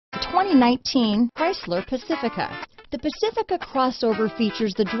2019 Chrysler Pacifica. The Pacifica crossover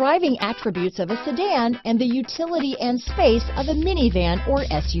features the driving attributes of a sedan and the utility and space of a minivan or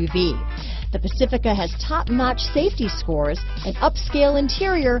SUV. The Pacifica has top-notch safety scores, an upscale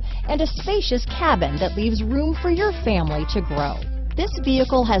interior, and a spacious cabin that leaves room for your family to grow. This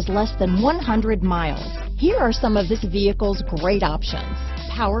vehicle has less than 100 miles. Here are some of this vehicle's great options: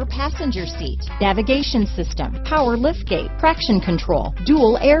 power passenger seat, navigation system, power liftgate, traction control,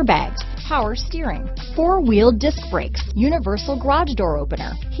 dual airbags, power steering, four-wheel disc brakes, universal garage door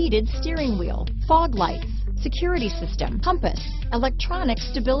opener, heated steering wheel, fog lights, security system, compass, electronic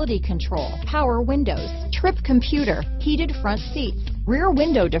stability control, power windows, trip computer, heated front seats, rear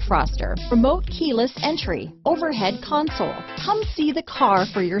window defroster, remote keyless entry, overhead console. Come see the car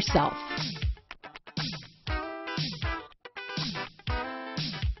for yourself.